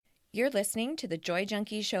You're listening to the Joy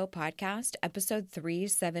Junkie Show podcast, episode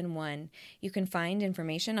 371. You can find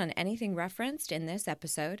information on anything referenced in this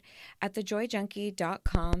episode at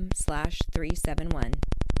thejoyjunkie.com/371.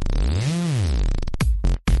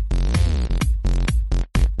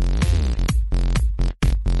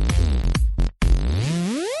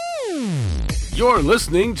 You're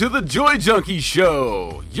listening to the Joy Junkie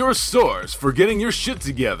Show, your source for getting your shit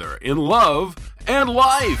together in love and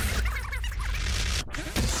life.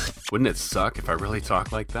 Wouldn't it suck if I really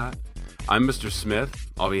talked like that? I'm Mr. Smith.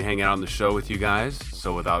 I'll be hanging out on the show with you guys.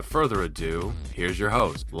 So without further ado, here's your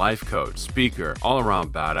host, life coach, speaker,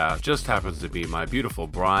 all-around badass, just happens to be my beautiful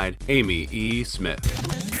bride, Amy E. Smith.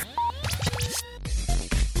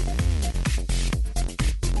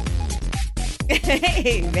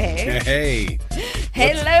 Hey, babe. Hey.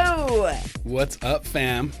 Hello. What's up,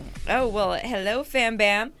 fam? Oh, well, hello, fam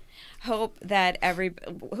bam. Hope that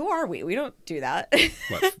who are we? We don't do that.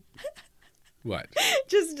 What?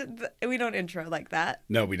 We don't intro like that.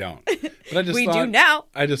 No, we don't. But I just We do now.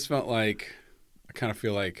 I just felt like, I kind of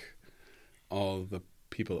feel like all the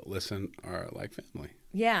people that listen are like family.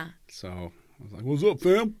 Yeah. So I was like, what's up,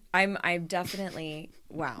 fam? I'm definitely,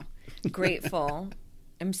 grateful.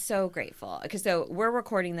 I'm so grateful. Because so we're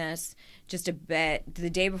recording this just a bit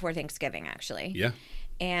the day before Thanksgiving, actually. Yeah.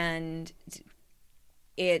 And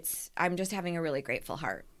I'm just having a really grateful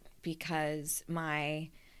heart because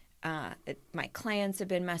my clients have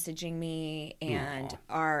been messaging me, and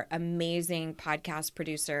our amazing podcast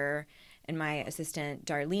producer and my assistant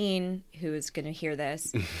Darlene, who is going to hear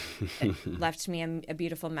this, left me a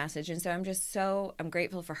beautiful message. And so I'm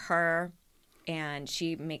grateful for her. And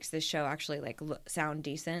she makes this show actually sound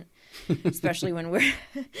decent, especially when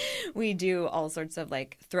we do all sorts of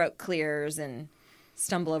throat clears and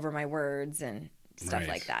stumble over my words and stuff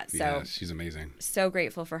like that. So yeah, she's amazing. So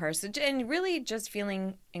grateful for her. So, and really just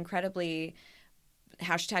feeling incredibly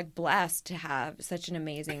 #blessed to have such an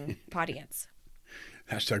amazing audience.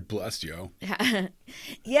 #blessed, yo.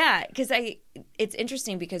 Yeah, because it's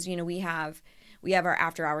interesting because, we have our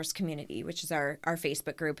After Hours community, which is our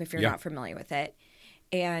Facebook group, if you're not familiar with it.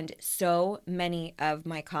 And so many of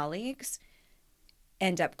my colleagues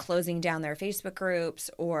end up closing down their Facebook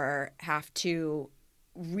groups or have to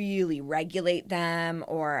really regulate them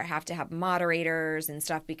or have to have moderators and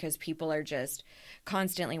stuff because people are just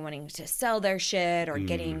constantly wanting to sell their shit or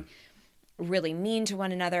getting really mean to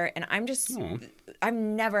one another. And I've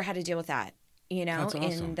never had to deal with that. That's awesome.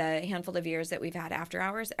 In the handful of years that we've had After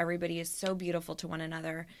Hours, everybody is so beautiful to one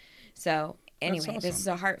another. So anyway, awesome. This is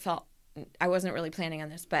a heartfelt, I wasn't really planning on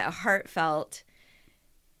this, but a heartfelt,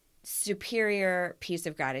 superior piece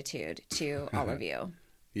of gratitude to all of you.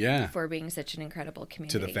 Yeah. For being such an incredible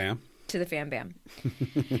community. To the fam. To the fam bam.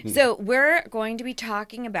 So we're going to be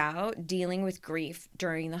talking about dealing with grief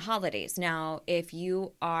during the holidays. Now, if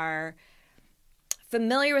you are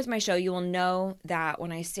familiar with my show, you will know that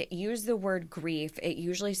when I use the word grief, it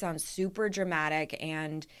usually sounds super dramatic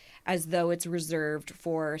and as though it's reserved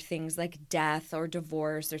for things like death or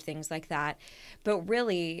divorce or things like that. But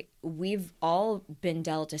really, we've all been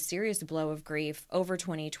dealt a serious blow of grief over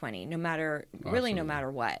 2020, no matter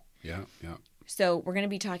what. Yeah, yeah. So we're going to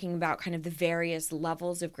be talking about kind of the various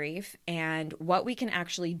levels of grief and what we can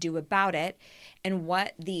actually do about it and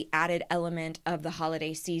what the added element of the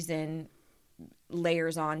holiday season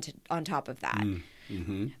layers on top of that.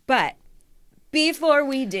 Mm-hmm. But before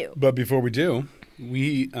we do,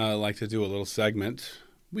 we like to do a little segment.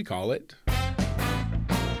 We call it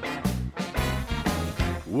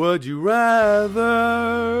Would You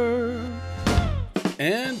Rather?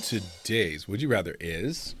 And today's Would You Rather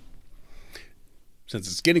is, since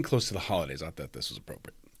it's getting close to the holidays, I thought this was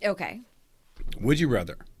appropriate. Okay. Would you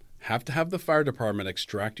rather have to have the fire department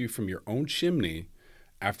extract you from your own chimney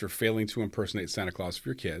after failing to impersonate Santa Claus for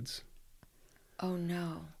your kids? Oh,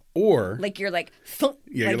 no. Or... you're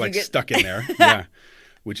you're stuck in there. Yeah.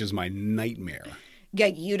 Which is my nightmare. Yeah,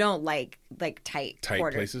 you don't like tight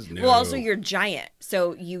quarters. Places? No. Well, also you're giant,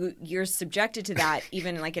 so you're subjected to that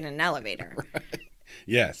even in an elevator. Right.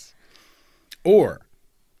 Yes. Or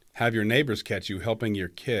have your neighbors catch you helping your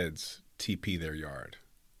kids TP their yard.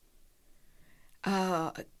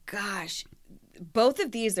 Oh, gosh. Both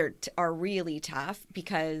of these are really tough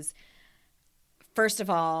because, first of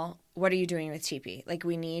all, what are you doing with TP?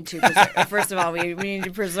 We need to preserve, first of all, we need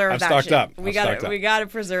to preserve that shit. We got to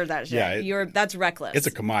preserve that shit. Yeah, that's reckless. It's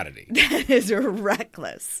a commodity. That is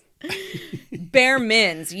reckless. Bare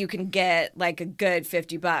mins, you can get a good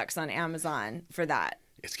 $50 on Amazon for that.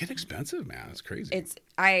 It's getting expensive, man. It's crazy.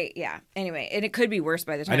 Anyway, and it could be worse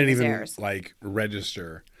by the time I didn't this even airs.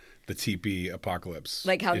 register the TP apocalypse.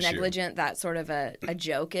 Like how issue. negligent that sort of a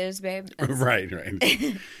joke is, babe. Right.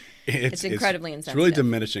 It's incredibly insensitive. It's really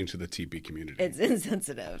diminishing to the TP community. It's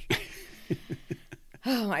insensitive.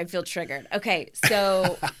 Oh, I feel triggered. Okay,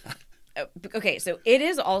 so it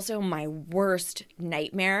is also my worst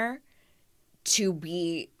nightmare to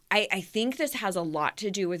be. I think this has a lot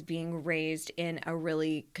to do with being raised in a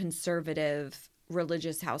really conservative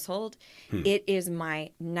religious household. It is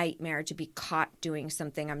my nightmare to be caught doing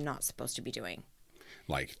something I'm not supposed to be doing.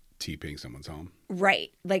 Like TPing someone's home.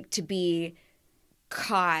 Right. Like to be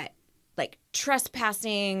caught like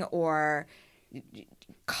trespassing or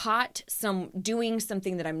caught doing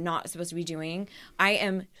something that I'm not supposed to be doing. I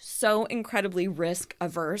am so incredibly risk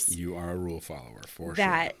averse. You are a rule follower for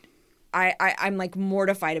that sure. I'm like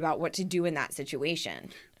mortified about what to do in that situation.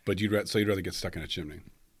 But you'd rather get stuck in a chimney.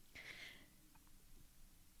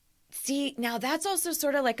 See, now that's also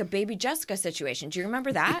sort of like a Baby Jessica situation. Do you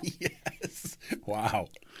remember that? Yes. Wow.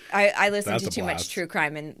 I listened That's to a too much blast. true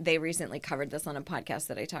crime, and they recently covered this on a podcast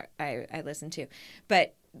that I listened to.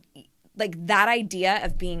 But like that idea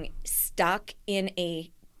of being stuck in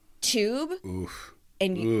a tube. Oof.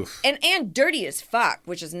 And dirty as fuck,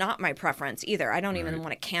 which is not my preference either. I don't even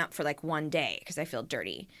want to camp for like one day because I feel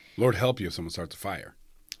dirty. Lord help you if someone starts a fire.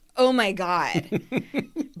 Oh my God.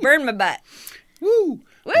 Burn my butt. Woo!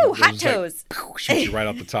 Woo, hot toes. Like, shoot you right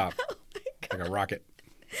out the top. Oh my God. Like a rocket.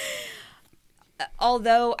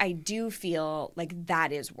 Although I do feel like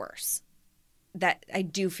that is worse. That I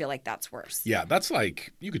do feel like that's worse. Yeah, that's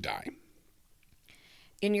like, you could die.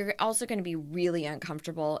 And you're also going to be really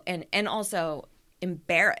uncomfortable and also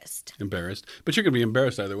embarrassed. But you're going to be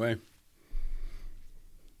embarrassed either way.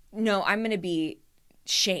 No, I'm going to be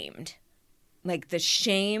shamed. Like the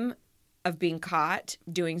shame of being caught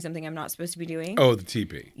doing something I'm not supposed to be doing. Oh, the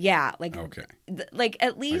TP. Yeah, like Okay. Like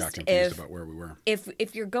at I least got confused about where we were.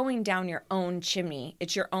 if you're going down your own chimney,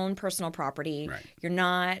 it's your own personal property. Right. You're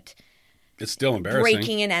not It's still embarrassing.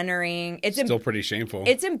 breaking and entering. It's still pretty shameful.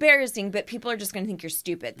 It's embarrassing, but people are just going to think you're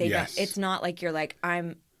stupid. They Yes. don't. It's not like you're like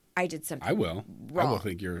I did something. I will. Wrong. I will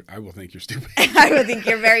think you're stupid. I would think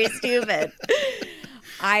you're very stupid.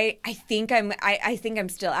 I think I'm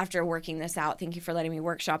still, after working this out, thank you for letting me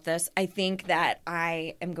workshop this. I think that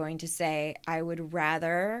I am going to say I would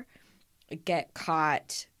rather get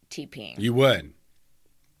caught TPing. You would.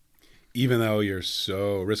 Even though you're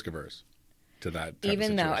so risk averse to that type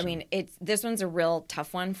Even of though, I situation. mean, this one's a real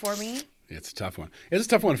tough one for me. It's a tough one. It's a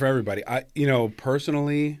tough one for everybody.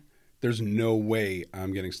 Personally, there's no way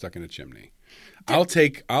I'm getting stuck in a chimney. I'll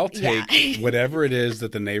take Yeah. whatever it is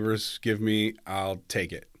that the neighbors give me. I'll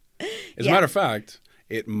take it. As a matter of fact,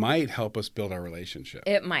 it might help us build our relationship.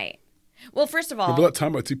 It might. Well, first of all, Remember that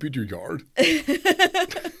time I TP'd your yard?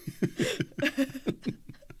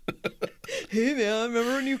 hey man,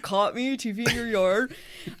 remember when you caught me TPing in your yard?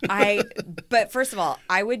 But first of all,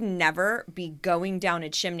 I would never be going down a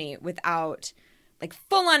chimney without like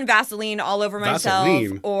full on Vaseline all over myself,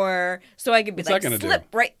 Vaseline? or so I could be What's like that gonna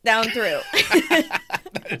slip right down through.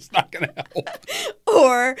 It's not going to help.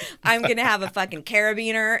 Or I'm gonna have a fucking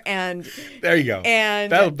carabiner and There you go.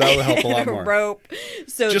 and that'll help a lot and more. rope,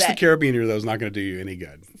 so Just that the carabiner, though, is not going to do you any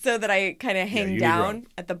good. so that I kind of hang you need down rope.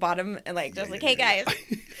 at the bottom and like just like, hey guys.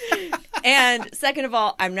 And second of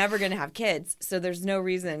all, I'm never gonna have kids, so there's no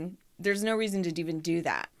reason to even do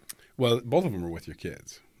that. Well, both of them are with your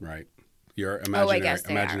kids, right? Your imaginary, guess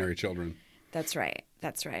they imaginary children. That's right.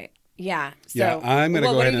 Yeah. So, Yeah, I'm going to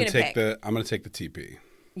well, go what ahead are you and gonna take pick? I'm going to take the TP.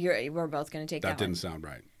 We're both going to take that. That didn't sound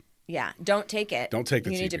right. Yeah. Don't take it. Don't take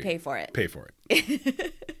the TP. You need to pay for it. Pay for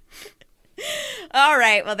it. All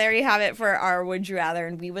right. Well, there you have it for our Would You Rather,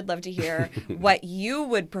 and we would love to hear what you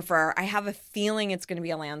would prefer. I have a feeling it's going to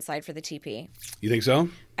be a landslide for the TP. You think so?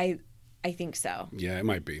 I think so. Yeah, it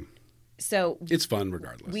might be. So It's fun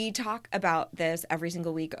regardless. we talk about this every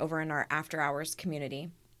single week over in our After Hours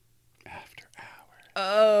community. After hours.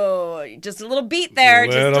 Oh, just a little beat there.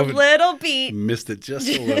 Just a little beat. Missed it just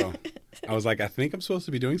a little. I was like, I think I'm supposed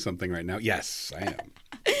to be doing something right now. Yes, I am.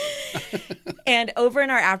 And over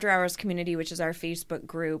in our After Hours community, which is our Facebook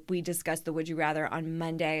group, we discuss the Would You Rather on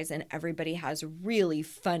Mondays, and everybody has really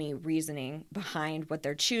funny reasoning behind what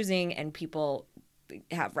they're choosing, and people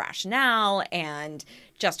have rationale and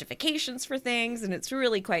justifications for things, and it's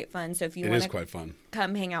really quite fun. So if you want It is quite fun.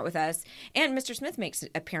 come hang out with us, and Mr. Smith makes an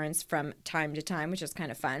appearance from time to time, which is kind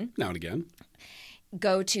of fun. Now and again.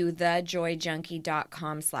 Go to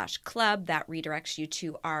thejoyjunkie.com/club. That redirects you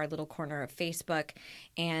to our little corner of Facebook.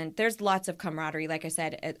 And there's lots of camaraderie. Like I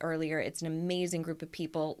said earlier, it's an amazing group of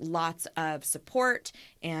people, lots of support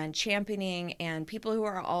and championing, and people who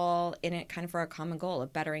are all in it kind of for a common goal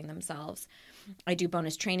of bettering themselves. I do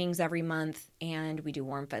bonus trainings every month, and we do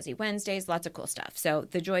Warm Fuzzy Wednesdays, lots of cool stuff. So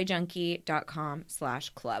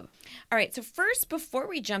thejoyjunkie.com/club. All right, so first, before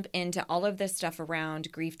we jump into all of this stuff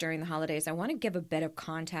around grief during the holidays, I want to give a bit of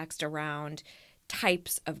context around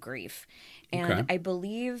types of grief. And Okay. I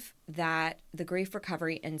believe that the Grief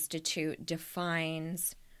Recovery Institute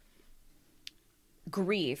defines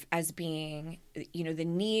grief as being, the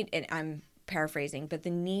need, and I'm paraphrasing, but the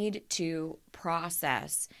need to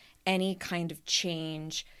process any kind of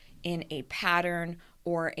change in a pattern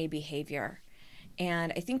or a behavior.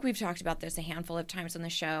 And I think we've talked about this a handful of times on the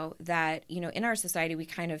show that, in our society, we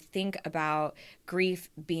kind of think about grief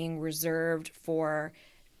being reserved for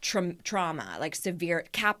trauma, like severe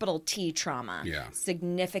capital T trauma,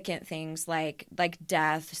 significant things like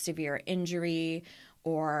death, severe injury,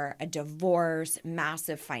 or a divorce,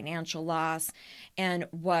 massive financial loss. And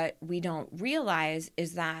what we don't realize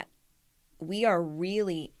is that we are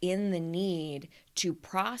really in the need to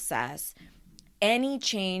process any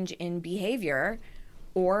change in behavior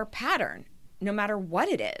or pattern, no matter what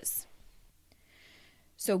it is.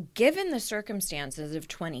 So given the circumstances of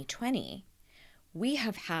 2020, we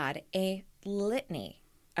have had a litany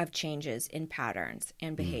of changes in patterns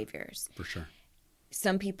and behaviors. For sure.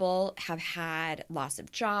 Some people have had loss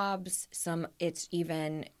of jobs. It's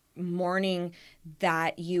even mourning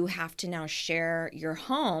that you have to now share your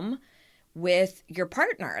home with your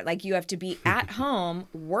partner. Like you have to be at home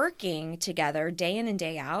working together day in and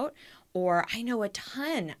day out. Or I know a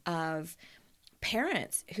ton of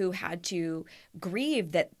parents who had to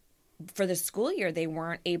grieve that for the school year, they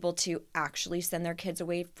weren't able to actually send their kids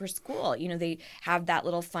away for school. They have that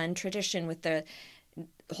little fun tradition with the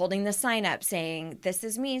holding the sign up saying, this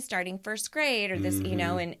is me starting first grade or this,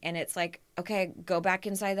 and it's like, okay, go back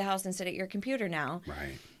inside the house and sit at your computer now.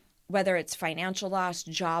 Right. Whether it's financial loss,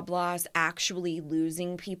 job loss, actually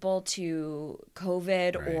losing people to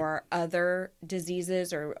COVID or other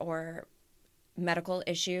diseases or medical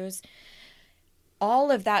issues, all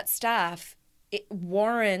of that stuff, it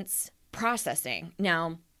warrants processing.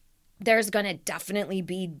 Now, there's going to definitely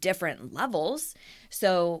be different levels.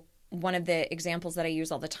 So one of the examples that I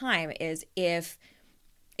use all the time is if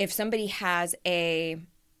somebody has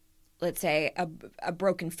let's say a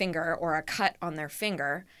broken finger or a cut on their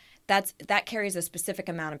finger, that carries a specific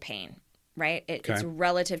amount of pain, right? It's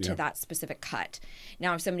relative to that specific cut.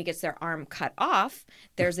 Now, if somebody gets their arm cut off,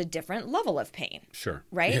 there's a different level of pain. Sure.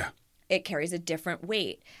 Right? Yeah. It carries a different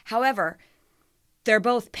weight. However, they're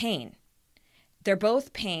both pain. They're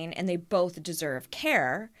both pain and they both deserve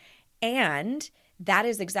care. And that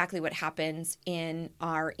is exactly what happens in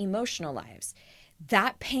our emotional lives.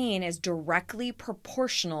 That pain is directly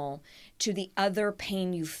proportional to the other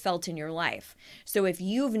pain you've felt in your life. So if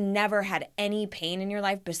you've never had any pain in your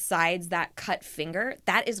life besides that cut finger,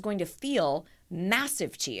 that is going to feel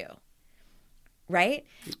massive to you. Right?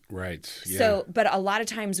 Right. Yeah. So, but a lot of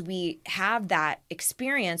times we have that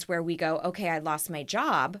experience where we go, okay, I lost my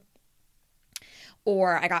job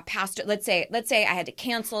or I got passed. Let's say I had to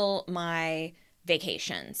cancel my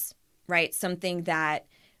vacations, right? Something that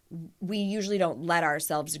we usually don't let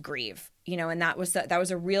ourselves grieve, and that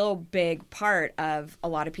was a real big part of a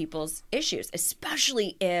lot of people's issues,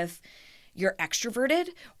 especially if you're extroverted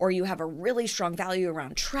or you have a really strong value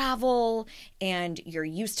around travel and you're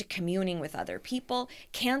used to communing with other people.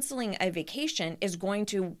 Canceling a vacation is going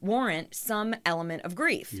to warrant some element of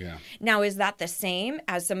grief. Yeah. Now, is that the same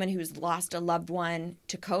as someone who's lost a loved one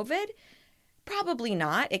to COVID? Probably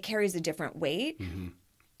not. It carries a different weight,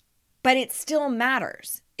 but it still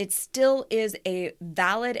matters. It still is a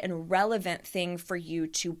valid and relevant thing for you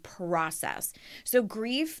to process. So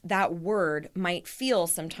grief, that word, might feel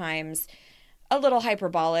sometimes a little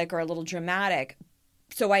hyperbolic or a little dramatic.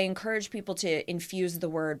 So I encourage people to infuse the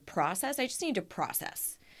word process. I just need to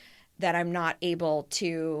process that I'm not able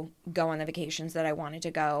to go on the vacations that I wanted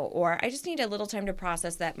to go, or I just need a little time to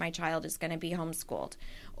process that my child is going to be homeschooled,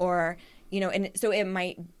 or and so it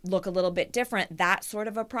might look a little bit different, that sort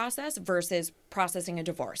of a process versus processing a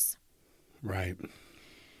divorce. Right.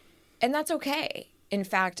 And that's okay. In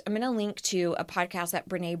fact, I'm going to link to a podcast that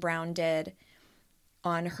Brene Brown did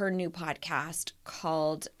on her new podcast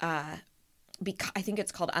called, I think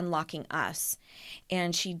it's called Unlocking Us.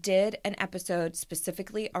 And she did an episode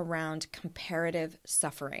specifically around comparative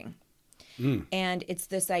suffering. And it's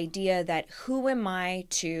this idea that who am I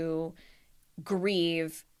to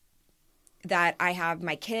grieve that I have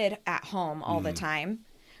my kid at home all the time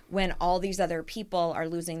when all these other people are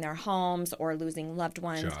losing their homes or losing loved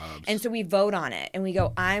ones. Jobs. And so we vote on it and we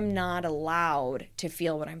go, I'm not allowed to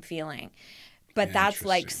feel what I'm feeling. But that's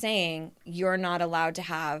like saying you're not allowed to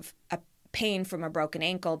have pain from a broken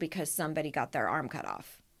ankle because somebody got their arm cut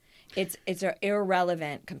off. It's an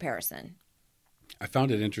irrelevant comparison. I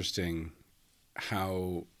found it interesting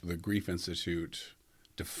how the Grief Institute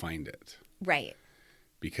defined it. Right.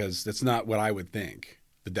 Because that's not what I would think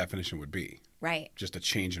the definition would be. Right. Just a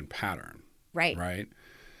change in pattern. Right. Right?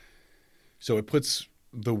 So it puts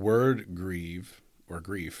the word grieve or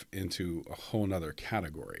grief into a whole nother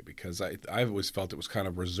category, because I've always felt it was kind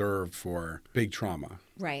of reserved for big trauma.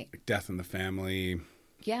 Right. Like death in the family.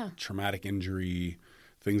 Yeah. Traumatic injury,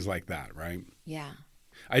 things like that, right? Yeah.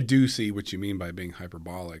 I do see what you mean by being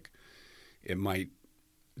hyperbolic. It might,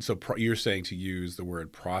 so you're saying to use the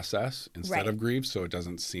word process instead of grieve, so it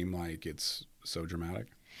doesn't seem like it's so dramatic?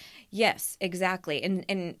 Yes, exactly.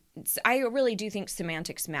 And I really do think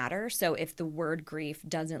semantics matter. So if the word grief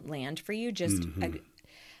doesn't land for you, just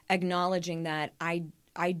acknowledging that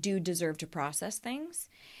I do deserve to process things,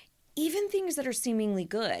 even things that are seemingly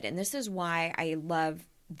good. And this is why I love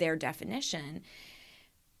their definition.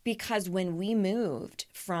 Because when we moved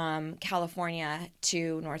from California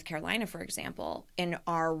to North Carolina, for example, and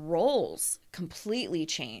our roles completely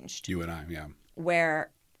changed. You and I, yeah. Where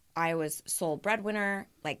I was sole breadwinner,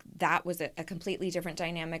 like that was a completely different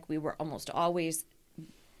dynamic. We were almost always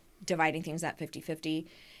dividing things at 50-50.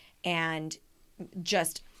 And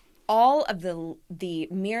just all of the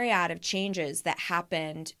myriad of changes that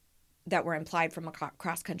happened that were implied from a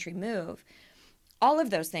cross-country move, all of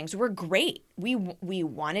those things were great. We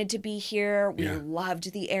wanted to be here. We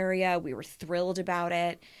loved the area. We were thrilled about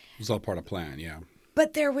it. It was all part of plan, yeah.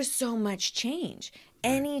 But there was so much change.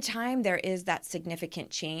 Right. Anytime there is that significant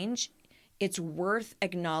change, it's worth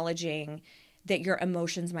acknowledging that your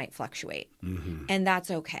emotions might fluctuate. Mm-hmm. And that's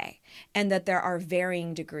okay. And that there are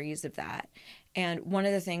varying degrees of that. And one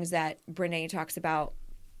of the things that Brene talks about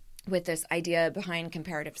with this idea behind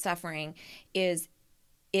comparative suffering is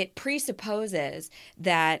it presupposes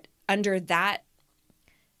that under that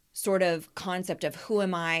sort of concept of who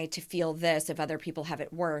am I to feel this if other people have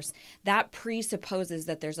it worse, that presupposes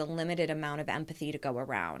that there's a limited amount of empathy to go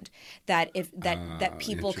around. That that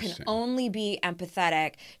people can only be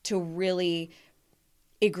empathetic to really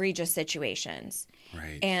egregious situations.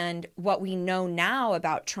 Right. And what we know now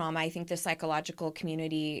about trauma, I think the psychological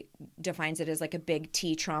community defines it as like a big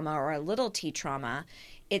T trauma or a little t trauma.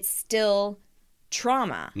 It's still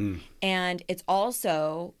trauma. And it's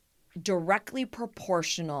also directly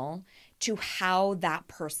proportional to how that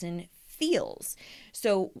person feels.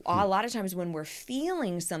 So a lot of times when we're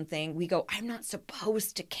feeling something, we go, I'm not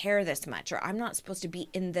supposed to care this much, or I'm not supposed to be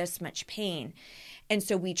in this much pain. And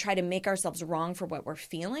so we try to make ourselves wrong for what we're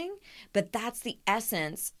feeling, but that's the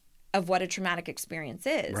essence of what a traumatic experience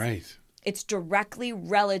is. Right. It's directly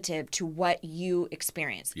relative to what you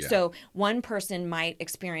experience. Yeah. So one person might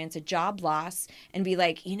experience a job loss and be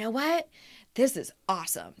like, you know what? This is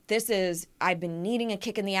awesome. I've been needing a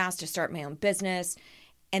kick in the ass to start my own business.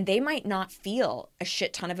 And they might not feel a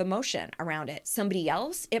shit ton of emotion around it. Somebody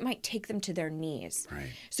else, it might take them to their knees.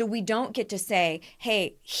 Right. So we don't get to say,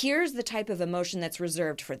 hey, here's the type of emotion that's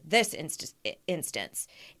reserved for this instance.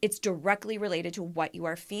 It's directly related to what you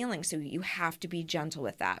are feeling. So you have to be gentle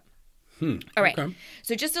with that. All right. Okay.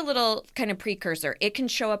 So just a little kind of precursor. It can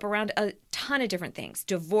show up around a ton of different things.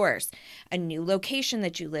 Divorce, a new location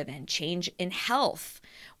that you live in, change in health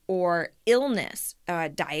or illness,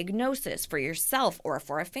 diagnosis for yourself or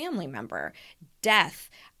for a family member, death,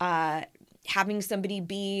 having somebody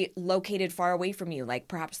be located far away from you, like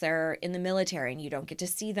perhaps they're in the military and you don't get to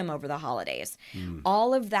see them over the holidays.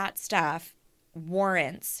 All of that stuff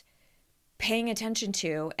warrants paying attention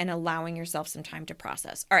to and allowing yourself some time to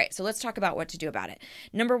process. All right, so let's talk about what to do about it.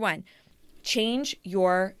 Number one, change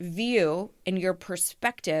your view and your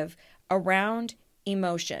perspective around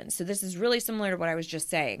emotion. So this is really similar to what I was just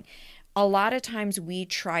saying. A lot of times we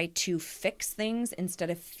try to fix things instead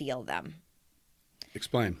of feel them.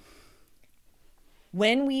 Explain.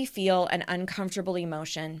 When we feel an uncomfortable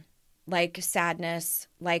emotion, like sadness,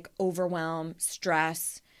 like overwhelm,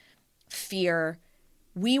 stress, fear,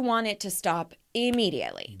 we want it to stop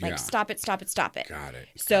immediately. Like, stop it. Got it.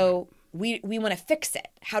 So we want to fix it.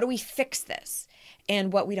 How do we fix this?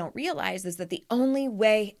 And what we don't realize is that the only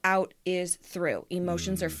way out is through.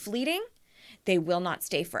 Emotions are fleeting. They will not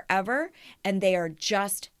stay forever. And they are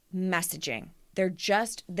just messaging. They're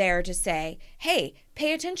just there to say, hey,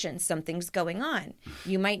 pay attention. Something's going on.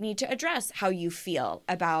 You might need to address how you feel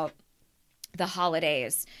about the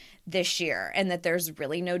holidays this year, and that there's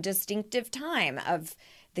really no distinctive time of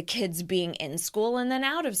the kids being in school and then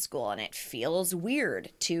out of school, and it feels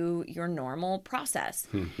weird to your normal process.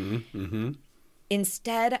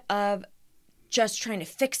 Instead of just trying to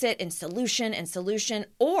fix it and solution,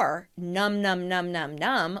 or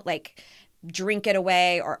numb, like drink it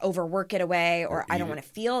away or overwork it away, or I don't want to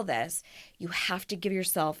feel this. You have to give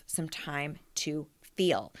yourself some time to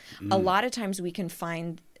feel. A lot of times we can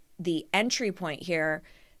find the entry point here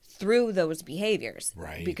through those behaviors.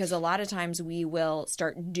 Right. Because a lot of times we will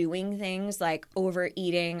start doing things like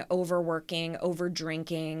overeating, overworking,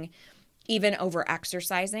 overdrinking, even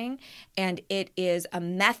over-exercising. And it is a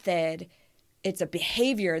method, it's a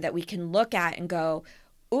behavior that we can look at and go,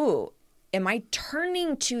 ooh, am I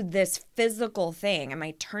turning to this physical thing? Am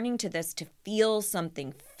I turning to this to feel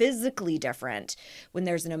something physically different when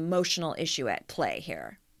there's an emotional issue at play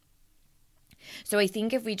here? So I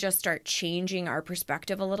think if we just start changing our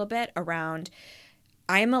perspective a little bit around,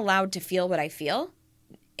 I'm allowed to feel what I feel,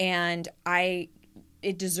 and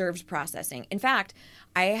it deserves processing. In fact,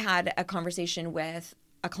 I had a conversation with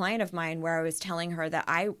a client of mine where I was telling her that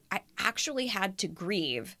I actually had to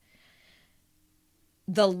grieve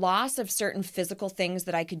the loss of certain physical things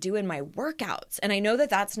that I could do in my workouts. And I know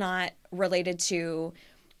that that's not related to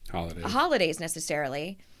holidays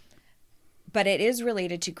necessarily, but it is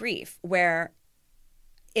related to grief, where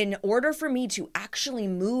in order for me to actually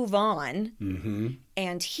move on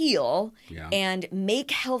and heal and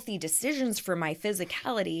make healthy decisions for my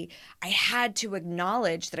physicality, I had to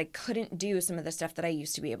acknowledge that I couldn't do some of the stuff that I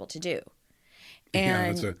used to be able to do.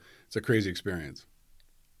 And it's a crazy experience.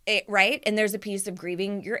 Right? And there's a piece of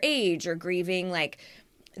grieving your age, or grieving like,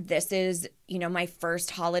 this is, my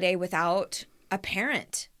first holiday without a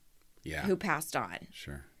parent who passed on.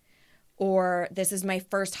 Sure. Or this is my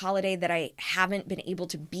first holiday that I haven't been able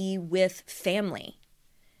to be with family.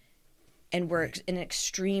 And we're an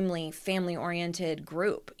extremely family-oriented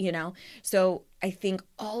group, So I think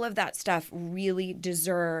all of that stuff really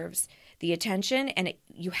deserves the attention. And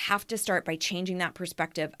you have to start by changing that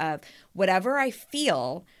perspective of whatever I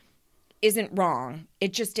feel isn't wrong.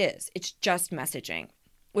 It just is. It's just messaging.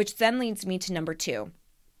 Which then leads me to number 2.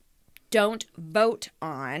 Don't vote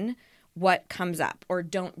on what comes up, or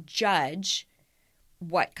don't judge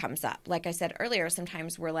what comes up. Like I said earlier,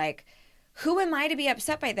 sometimes we're like, who am I to be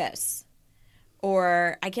upset by this?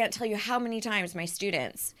 Or I can't tell you how many times my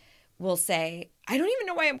students will say, I don't even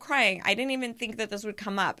know why I'm crying. I didn't even think that this would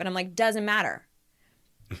come up. And I'm like, doesn't matter.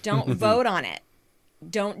 Don't vote on it.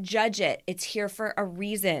 Don't judge it. It's here for a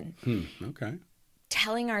reason. Okay.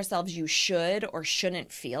 Telling ourselves you should or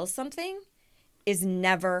shouldn't feel something is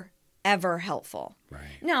never, ever helpful. Right.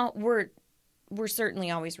 Now, we're certainly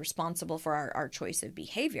always responsible for our choice of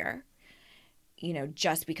behavior.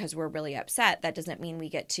 Just because we're really upset, that doesn't mean we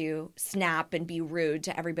get to snap and be rude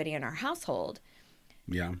to everybody in our household.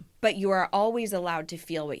 Yeah. But you are always allowed to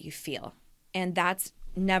feel what you feel. And that's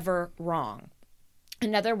never wrong.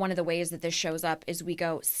 Another one of the ways that this shows up is we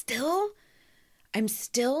go, I'm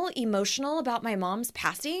still emotional about my mom's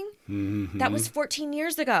passing. That was 14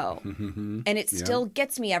 years ago. And it still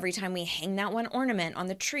gets me every time we hang that one ornament on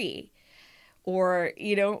the tree, or,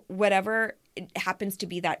 whatever it happens to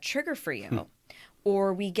be that trigger for you.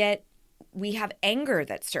 Or we have anger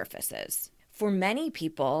that surfaces. For many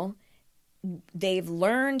people, they've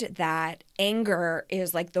learned that anger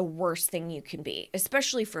is like the worst thing you can be,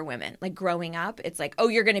 especially for women. Like growing up, it's like, oh,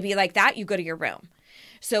 you're going to be like that? You go to your room.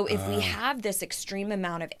 So if we have this extreme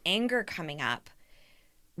amount of anger coming up,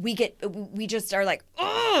 we just are like,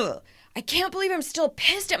 oh, I can't believe I'm still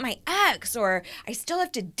pissed at my ex, or I still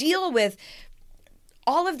have to deal with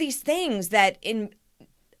all of these things that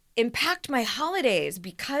impact my holidays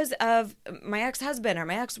because of my ex-husband or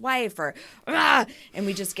my ex-wife, and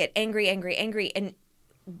we just get angry. And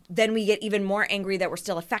then we get even more angry that we're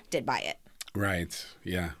still affected by it. Right.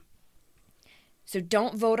 Yeah. So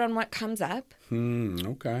don't vote on what comes up.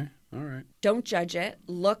 Okay. All right. Don't judge it.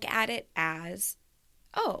 Look at it as,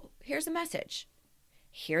 oh, here's a message.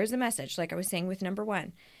 Here's a message, like I was saying with number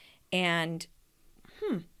 1. And,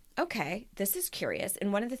 okay, this is curious.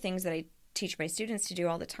 And one of the things that I teach my students to do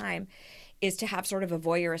all the time is to have sort of a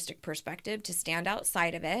voyeuristic perspective, to stand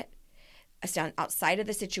outside of it, stand outside of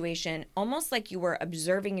the situation, almost like you were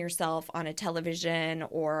observing yourself on a television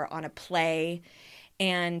or on a play,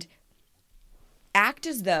 and act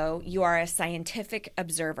as though you are a scientific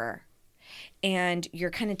observer and you're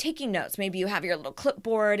kind of taking notes. Maybe you have your little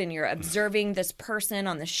clipboard and you're observing this person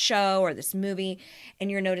on the show or this movie,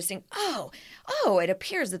 and you're noticing, oh, it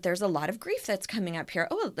appears that there's a lot of grief that's coming up here.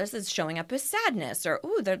 Oh, this is showing up as sadness, or,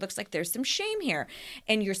 oh, there looks like there's some shame here.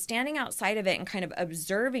 And you're standing outside of it and kind of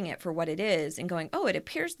observing it for what it is and going, oh, it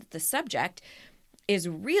appears that the subject is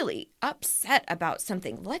really upset about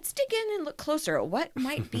something. Let's dig in and look closer. What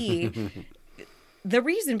might be the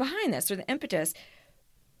reason behind this, or the impetus?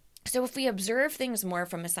 So if we observe things more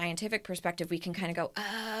from a scientific perspective, we can kind of go,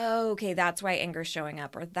 oh, okay, that's why anger's showing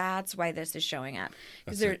up, or that's why this is showing up.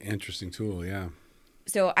 That's an interesting tool, yeah.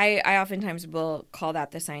 So I oftentimes will call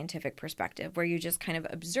that the scientific perspective, where you just kind of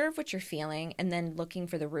observe what you're feeling and then looking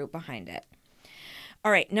for the root behind it.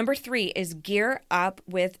 All right, number 3 is gear up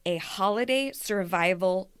with a holiday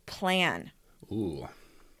survival plan. Ooh,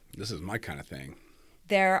 this is my kind of thing.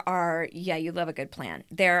 There are, you love a good plan.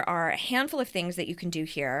 There are a handful of things that you can do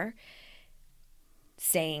here.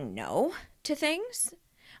 Saying no to things.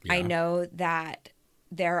 Yeah. I know that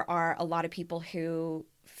there are a lot of people who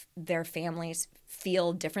their families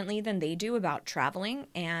feel differently than they do about traveling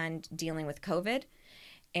and dealing with COVID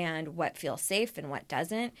and what feels safe and what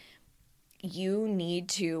doesn't. You need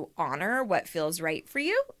to honor what feels right for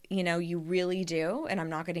you. You really do. And I'm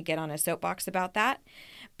not going to get on a soapbox about that.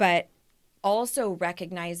 But also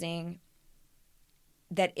recognizing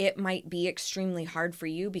that it might be extremely hard for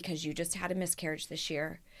you because you just had a miscarriage this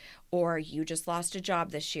year or you just lost a job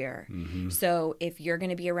this year. Mm-hmm. So if you're going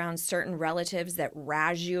to be around certain relatives that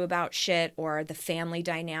razz you about shit, or the family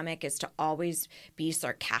dynamic is to always be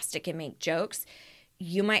sarcastic and make jokes,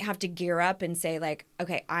 you might have to gear up and say, like,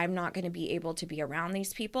 okay, I'm not going to be able to be around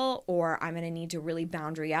these people, or I'm going to need to really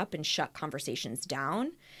boundary up and shut conversations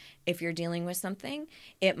down. If you're dealing with something,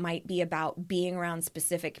 it might be about being around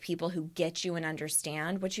specific people who get you and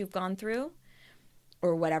understand what you've gone through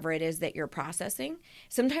or whatever it is that you're processing.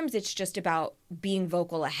 Sometimes it's just about being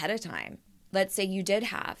vocal ahead of time. Let's say you did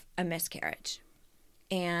have a miscarriage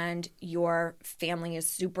and your family is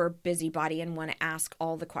super busybody and want to ask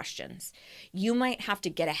all the questions. You might have to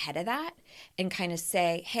get ahead of that and kind of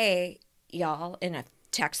say, hey, y'all, in a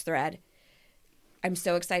text thread, I'm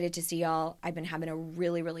so excited to see y'all. I've been having a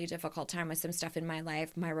really, really difficult time with some stuff in my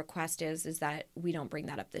life. My request is that we don't bring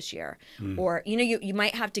that up this year. Or, you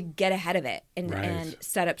might have to get ahead of it and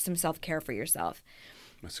set up some self-care for yourself.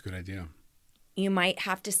 That's a good idea. You might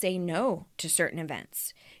have to say no to certain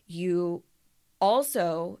events. You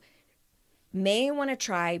also may want to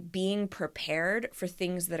try being prepared for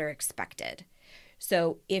things that are expected.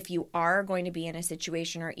 So if you are going to be in a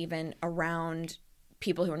situation or even around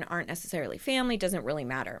people who aren't necessarily family, doesn't really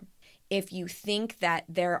matter. If you think that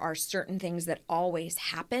there are certain things that always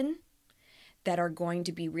happen that are going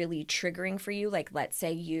to be really triggering for you, like let's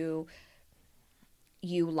say you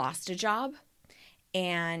lost a job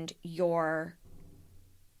and your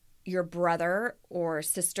brother or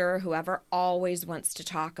sister, whoever, always wants to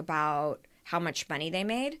talk about how much money they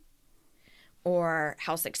made or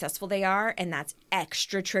how successful they are, and that's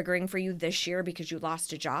extra triggering for you this year because you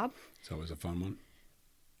lost a job. It's always a fun one.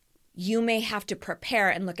 You may have to prepare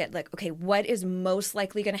and look at, like, okay, what is most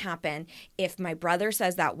likely going to happen if my brother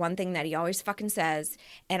says that one thing that he always fucking says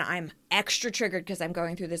and I'm extra triggered because I'm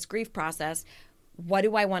going through this grief process? What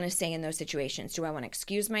do I want to say in those situations? Do I want to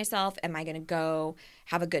excuse myself? Am I going to go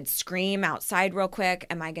have a good scream outside real quick?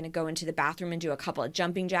 Am I going to go into the bathroom and do a couple of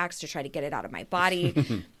jumping jacks to try to get it out of my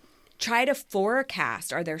body? Try to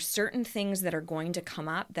forecast, are there certain things that are going to come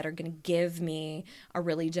up that are going to give me a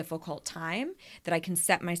really difficult time that I can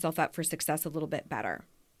set myself up for success a little bit better?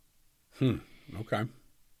 Okay.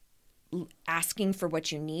 Asking for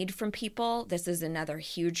what you need from people. This is another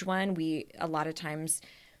huge one. A lot of times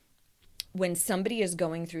when somebody is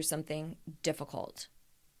going through something difficult,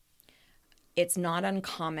 it's not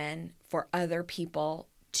uncommon for other people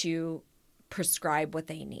to prescribe what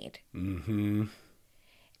they need. Mm-hmm.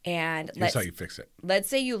 And here's how you fix it. Let's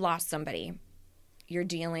say you lost somebody.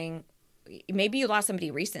 Maybe you lost somebody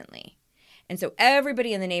recently. And so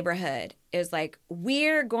everybody in the neighborhood is like,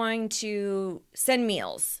 we're going to send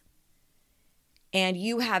meals. And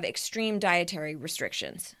you have extreme dietary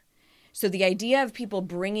restrictions. So the idea of people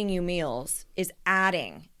bringing you meals is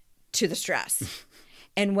adding to the stress.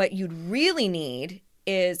 And what you'd really need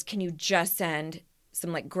is, can you just send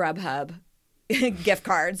some like Grubhub gift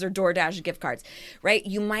cards or DoorDash gift cards, right?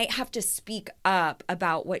 You might have to speak up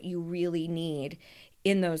about what you really need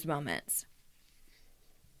in those moments.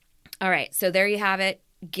 All right, so there you have it.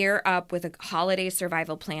 Gear up with a holiday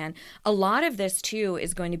survival plan. A lot of this too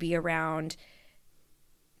is going to be around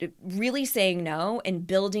really saying no and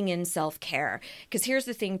building in self-care. Because here's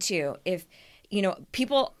the thing too, if,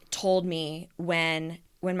 people told me when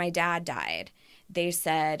my dad died, they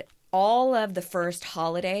said, all of the first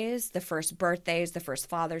holidays, the first birthdays, the first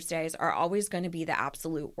Father's Days are always going to be the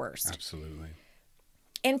absolute worst. Absolutely.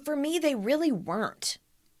 And for me, they really weren't,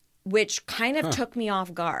 which kind of took me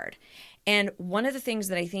off guard. And one of the things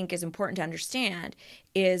that I think is important to understand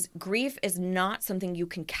is grief is not something you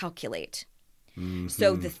can calculate.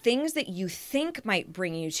 So the things that you think might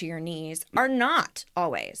bring you to your knees are not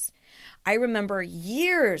always. I remember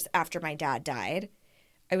years after my dad died,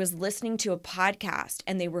 I was listening to a podcast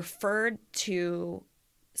and they referred to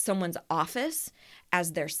someone's office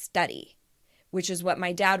as their study, which is what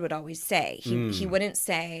my dad would always say. He wouldn't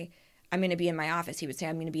say, I'm going to be in my office. He would say,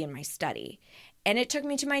 I'm going to be in my study. And it took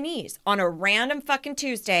me to my knees on a random fucking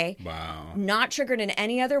Tuesday. Wow. Not triggered in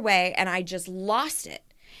any other way. And I just lost it.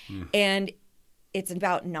 And it's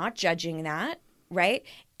about not judging that, right?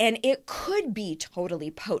 And it could be totally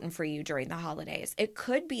potent for you during the holidays. It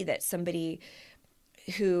could be that somebody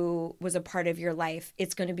who was a part of your life,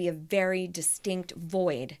 it's going to be a very distinct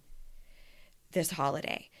void this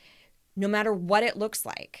holiday. No matter what it looks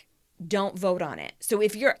like, don't vote on it. So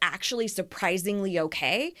if you're actually surprisingly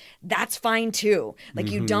okay, that's fine too. Like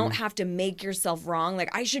you don't have to make yourself wrong. Like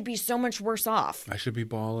I should be so much worse off. I should be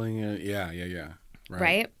bawling. Yeah.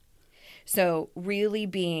 Right? So really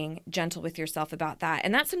being gentle with yourself about that.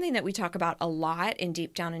 And that's something that we talk about a lot in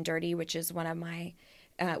Deep Down and Dirty, which is one of my,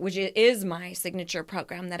 which is my signature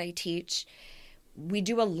program that I teach. We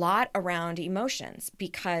do a lot around emotions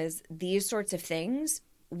because these sorts of things,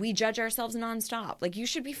 we judge ourselves nonstop. Like, you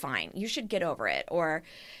should be fine. You should get over it. Or,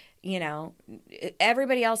 you know,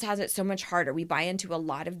 everybody else has it so much harder. We buy into a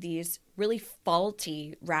lot of these really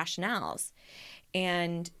faulty rationales.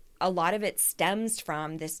 And a lot of it stems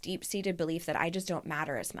from this deep-seated belief that I just don't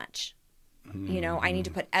matter as much. You know, I need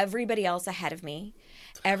to put everybody else ahead of me.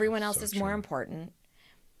 Everyone else is more important,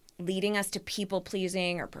 leading us to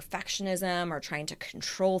people-pleasing or perfectionism or trying to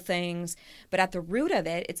control things. But at the root of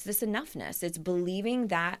it, it's this enoughness. It's believing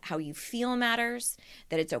that how you feel matters,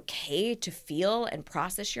 that it's okay to feel and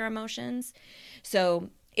process your emotions.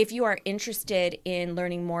 So if you are interested in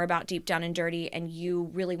learning more about Deep Down and Dirty and you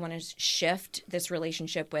really want to shift this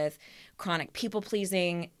relationship with chronic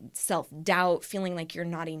people-pleasing, self-doubt, feeling like you're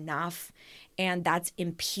not enough, and that's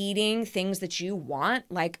impeding things that you want,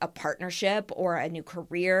 like a partnership or a new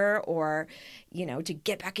career or, you know, to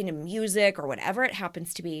get back into music or whatever it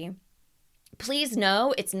happens to be, please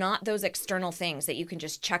know it's not those external things that you can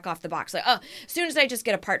just check off the box. Like, oh, as soon as I just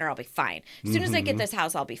get a partner, I'll be fine. As soon as I get this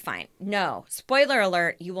house, I'll be fine. No, spoiler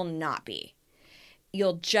alert, you will not be.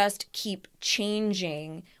 You'll just keep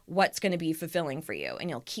changing what's going to be fulfilling for you. And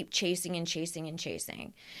you'll keep chasing and chasing and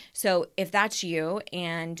chasing. So if that's you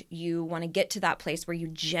and you want to get to that place where you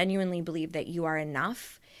genuinely believe that you are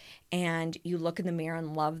enough and you look in the mirror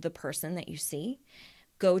and love the person that you see,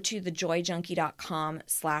 go to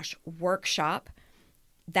thejoyjunkie.com/workshop.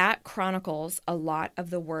 That chronicles a lot of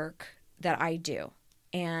the work that I do.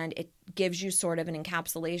 And it gives you sort of an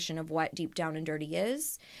encapsulation of what Deep Down and Dirty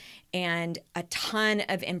is and a ton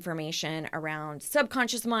of information around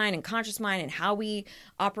subconscious mind and conscious mind and how we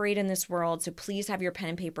operate in this world. So please have your pen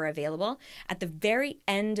and paper available. At the very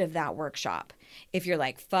end of that workshop, if you're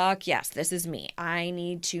like, fuck yes, this is me, I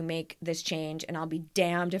need to make this change, and I'll be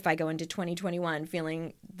damned if I go into 2021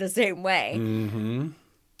 feeling the same way.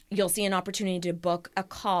 You'll see an opportunity to book a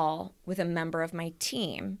call with a member of my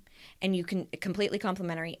team, and you can, completely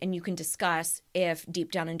complimentary, and you can discuss if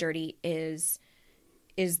Deep Down and Dirty is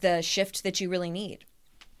the shift that you really need.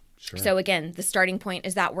 Sure. So again, the starting point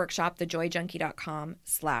is that workshop,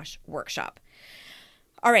 thejoyjunkie.com/workshop.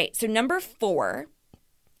 All right. So number 4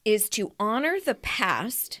 is to honor the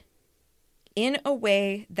past in a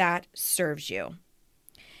way that serves you.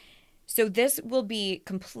 So this will be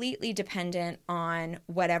completely dependent on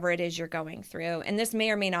whatever it is you're going through. And this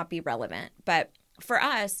may or may not be relevant. But for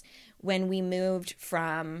us, when we moved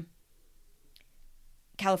from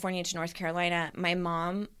California to North Carolina, my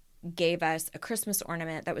mom gave us a Christmas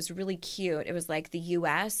ornament that was really cute. It was like the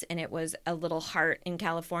U.S. and it was a little heart in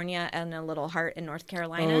California and a little heart in North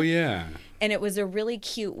Carolina. Oh, yeah. And it was a really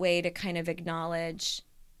cute way to kind of acknowledge,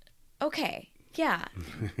 okay, yeah,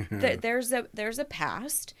 there's a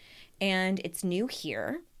past and it's new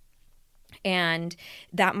here. And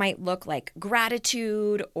that might look like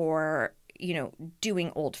gratitude or, you know,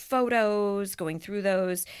 doing old photos, going through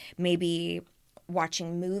those, maybe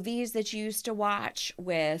watching movies that you used to watch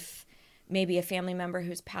with maybe a family member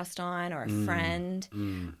who's passed on or a friend,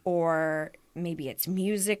 or maybe it's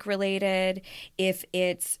music related. If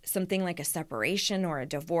it's something like a separation or a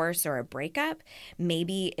divorce or a breakup,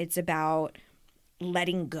 maybe it's about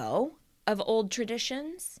letting go of old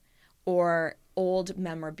traditions or old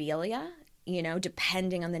memorabilia, you know,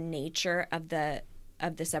 depending on the nature of the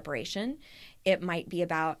separation. It might be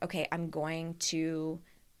about, okay, I'm going to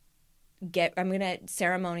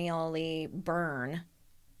ceremonially burn,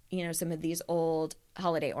 you know, some of these old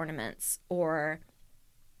holiday ornaments, or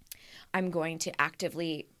I'm going to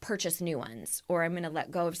actively purchase new ones, or I'm going to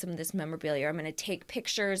let go of some of this memorabilia, or I'm going to take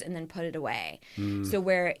pictures and then put it away. So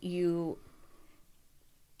where you're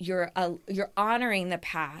honoring the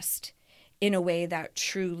past in a way that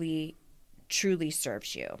truly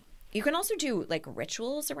serves you. You can also do like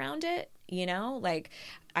rituals around it, you know, like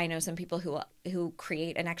I know some people who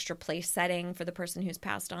create an extra place setting for the person who's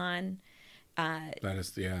passed on.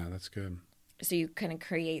 That's good. So you kind of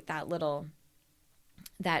create that little,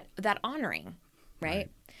 that honoring, right?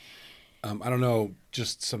 I don't know,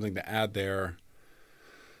 just something to add there.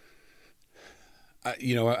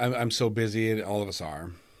 I'm so busy, and all of us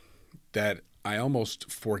are, that I almost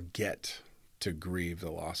forget to grieve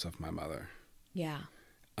the loss of my mother. Yeah.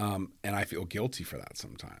 And I feel guilty for that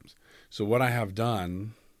sometimes. So what I have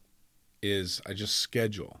done is I just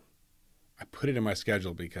schedule. I put it in my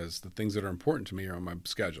schedule because the things that are important to me are on my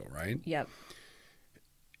schedule, right? Yep.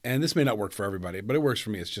 And this may not work for everybody, but it works for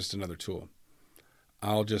me. It's just another tool.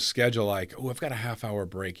 I'll just schedule like, I've got a half-hour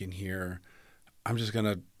break in here. I'm just going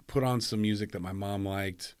to put on some music that my mom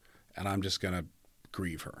liked, and I'm just going to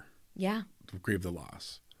grieve her. Yeah. Grieve the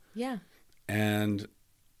loss. Yeah. And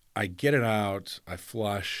I get it out, I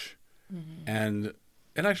flush, and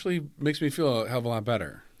it actually makes me feel a hell of a lot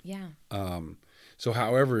better. Yeah. So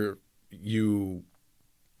however you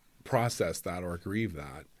process that or grieve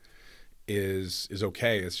that is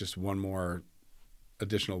okay. It's just one more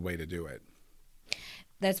additional way to do it.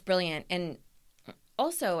 That's brilliant. And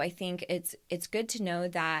also, I think it's good to know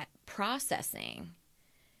that processing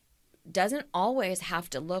doesn't always have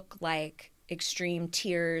to look like extreme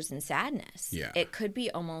tears and sadness. Yeah. It could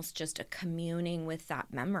be almost just a communing with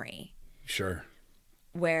that memory. Sure.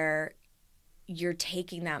 Where you're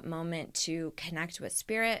taking that moment to connect with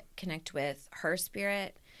spirit, connect with her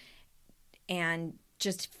spirit, and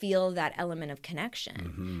just feel that element of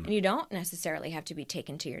connection. And you don't necessarily have to be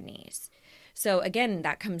taken to your knees. So again,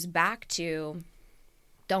 that comes back to,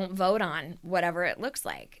 don't vote on whatever it looks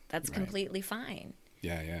like. That's completely fine.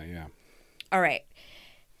 Yeah. All right.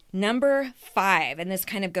 Number 5, and this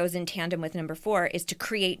kind of goes in tandem with number 4, is to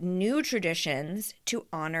create new traditions to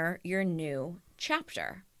honor your new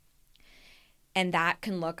chapter. And that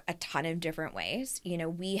can look a ton of different ways. You know,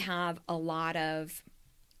 we have a lot of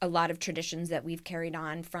traditions that we've carried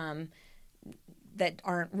on from that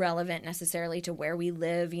aren't relevant necessarily to where we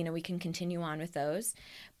live. You know, we can continue on with those,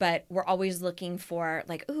 but we're always looking for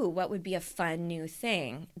like, ooh, what would be a fun new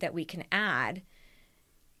thing that we can add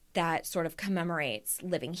that sort of commemorates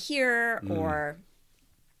living here or,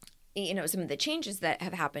 you know, some of the changes that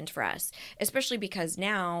have happened for us, especially because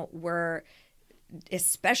now we're,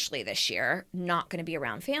 especially this year, not going to be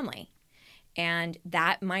around family. And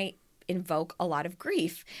that might invoke a lot of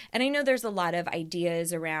grief. And I know there's a lot of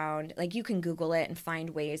ideas around, like you can Google it and find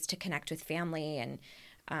ways to connect with family. And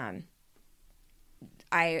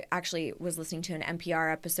I actually was listening to an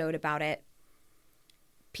NPR episode about it.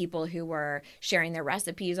 People who were sharing their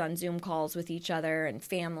recipes on Zoom calls with each other and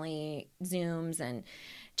family Zooms and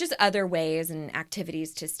just other ways and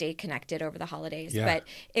activities to stay connected over the holidays. Yeah.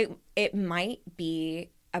 But it might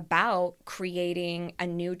be about creating a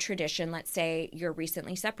new tradition. Let's say you're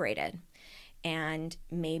recently separated and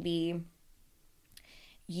maybe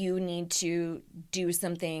you need to do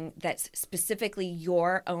something that's specifically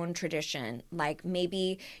your own tradition. Like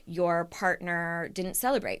maybe your partner didn't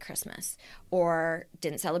celebrate Christmas or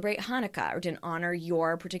didn't celebrate Hanukkah or didn't honor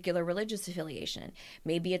your particular religious affiliation.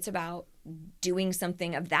 Maybe it's about doing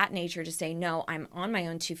something of that nature to say, no, I'm on my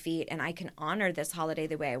own 2 feet and I can honor this holiday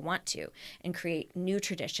the way I want to and create new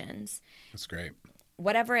traditions. That's great.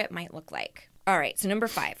 Whatever it might look like. All right, so number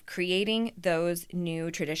 5, creating those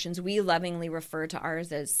new traditions. We lovingly refer to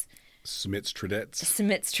ours as Smith's traditions.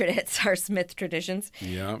 Smith's traditions, our Smith traditions.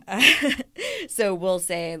 Yeah. So we'll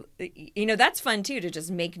say, you know, that's fun too, to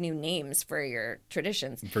just make new names for your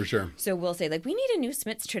traditions. For sure. So we'll say like, we need a new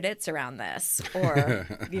Smith's traditions around this, or,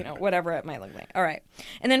 you know, whatever it might look like. All right.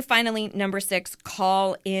 And then finally, number 6,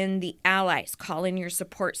 call in the allies, call in your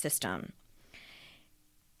support system.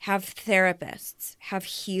 Have therapists, have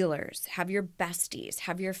healers, have your besties,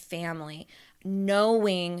 have your family,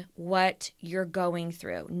 knowing what you're going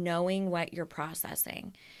through, knowing what you're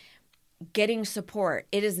processing, getting support.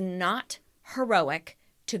 It is not heroic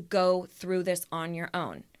to go through this on your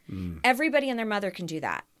own. Everybody and their mother can do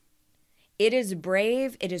that. It is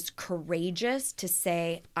brave, it is courageous to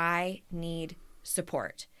say, I need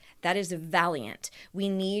support. That is valiant. We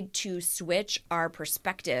need to switch our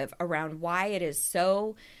perspective around why it is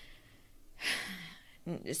so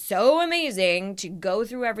amazing to go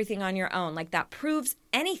through everything on your own. Like that proves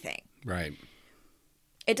anything. Right.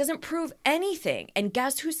 It doesn't prove anything. And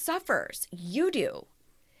guess who suffers? You do.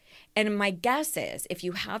 And my guess is if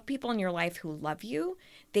you have people in your life who love you,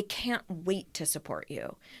 they can't wait to support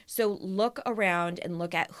you. So look around and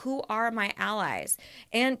look at who are my allies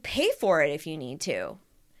and pay for it if you need to.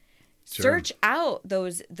 Sure. Search out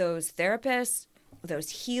those therapists, those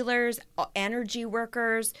healers, energy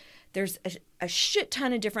workers. There's a shit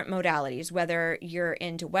ton of different modalities, whether you're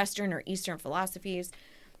into Western or Eastern philosophies.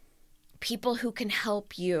 People who can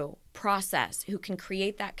help you process, who can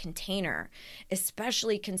create that container,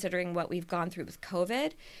 especially considering what we've gone through with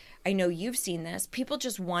COVID. I know you've seen this. People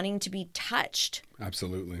just wanting to be touched.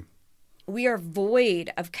 Absolutely. We are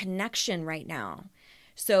void of connection right now.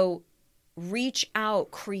 So reach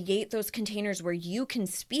out, create those containers where you can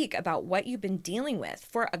speak about what you've been dealing with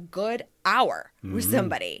for a good hour with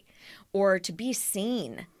somebody, or to be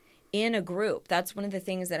seen in a group. That's one of the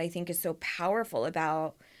things that I think is so powerful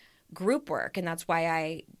about group work. And that's why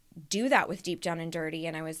I do that with Deep Down and Dirty.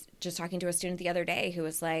 And I was just talking to a student the other day who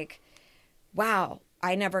was like, wow,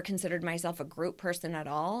 I never considered myself a group person at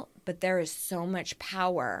all, but there is so much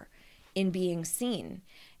power in being seen.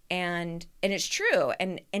 And it's true.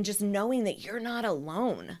 And just knowing that you're not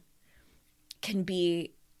alone can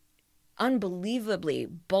be unbelievably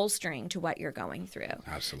bolstering to what you're going through.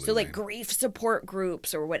 Absolutely. So like grief support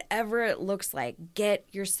groups or whatever it looks like, get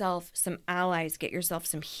yourself some allies, get yourself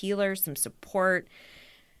some healers, some support,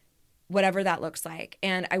 whatever that looks like.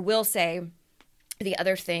 And I will say the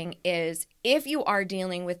other thing is if you are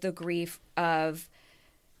dealing with the grief of,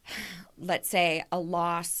 let's say, a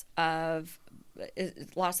loss of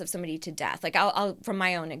somebody to death, like I'll from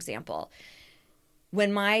my own example,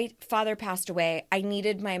 when my father passed away, I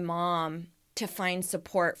needed my mom to find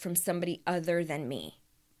support from somebody other than me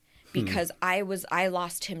because I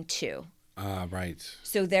lost him too. Right.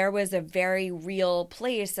 So there was a very real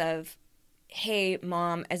place of, hey,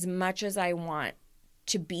 Mom, as much as I want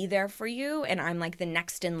to be there for you and I'm like the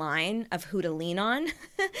next in line of who to lean on,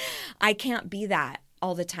 I can't be that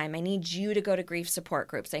all the time. I need you to go to grief support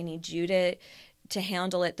groups. I need you to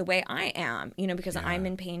handle it the way I am, because I'm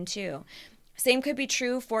in pain too. Same could be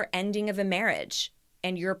true for ending of a marriage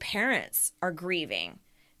and your parents are grieving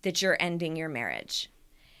that you're ending your marriage.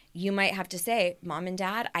 You might have to say, Mom and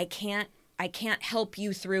Dad, I can't help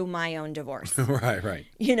you through my own divorce. Right.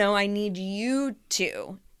 I need you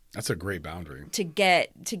to. That's a great boundary. To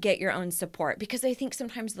get your own support, because I think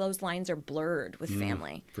sometimes those lines are blurred with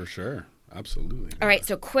family. For sure. Absolutely. All right,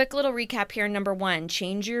 so quick little recap here. Number 1,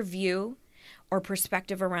 change your view or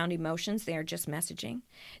perspective around emotions. They are just messaging.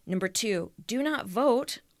 Number 2, do not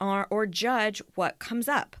vote or judge what comes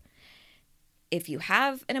up. If you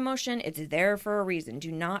have an emotion, it's there for a reason.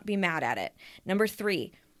 Do not be mad at it. Number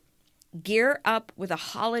 3, gear up with a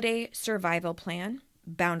holiday survival plan.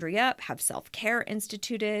 Boundary up, have self-care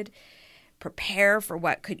instituted. Prepare for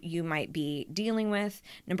what you might be dealing with.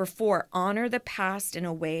 Number 4, honor the past in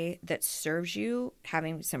a way that serves you,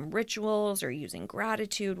 having some rituals or using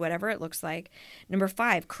gratitude, whatever it looks like. Number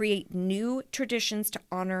 5, create new traditions to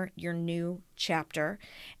honor your new chapter.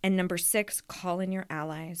 And number 6, call in your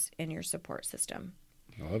allies and your support system.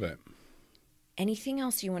 I love it. Anything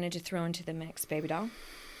else you wanted to throw into the mix, baby doll?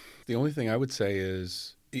 The only thing I would say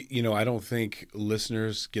is, I don't think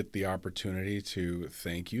listeners get the opportunity to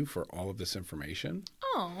thank you for all of this information.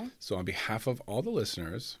 Oh. So on behalf of all the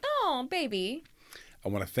listeners. Oh, baby. I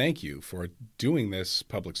want to thank you for doing this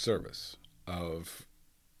public service of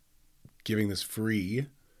giving this free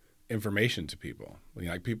information to people.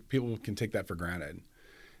 People can take that for granted.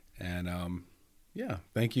 And,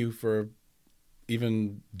 thank you for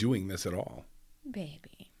even doing this at all.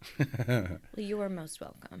 Baby. Well, you are most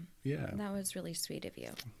welcome. Yeah. That was really sweet of you.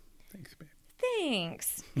 Thanks, babe.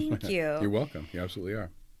 Thanks. Thank you. You're welcome. You absolutely are.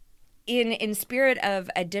 In spirit of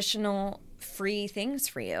additional free things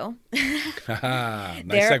for you. Nice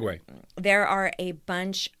segue. There are a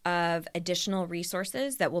bunch of additional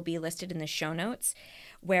resources that will be listed in the show notes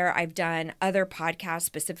where I've done other podcasts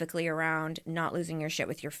specifically around not losing your shit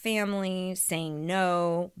with your family, saying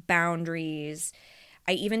no, boundaries.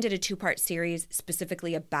 I even did a 2-part series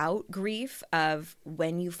specifically about grief, of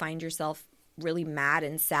when you find yourself really mad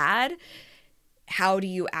and sad, how do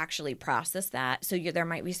you actually process that? So there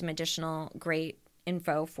might be some additional great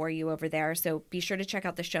info for you over there. So be sure to check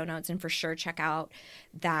out the show notes, and for sure check out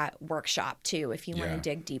that workshop too if you want to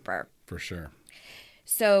dig deeper. For sure.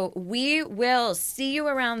 So we will see you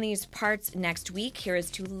around these parts next week. Here is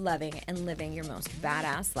to loving and living your most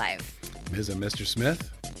badass life. Ms. and Mr. Smith,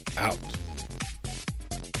 out.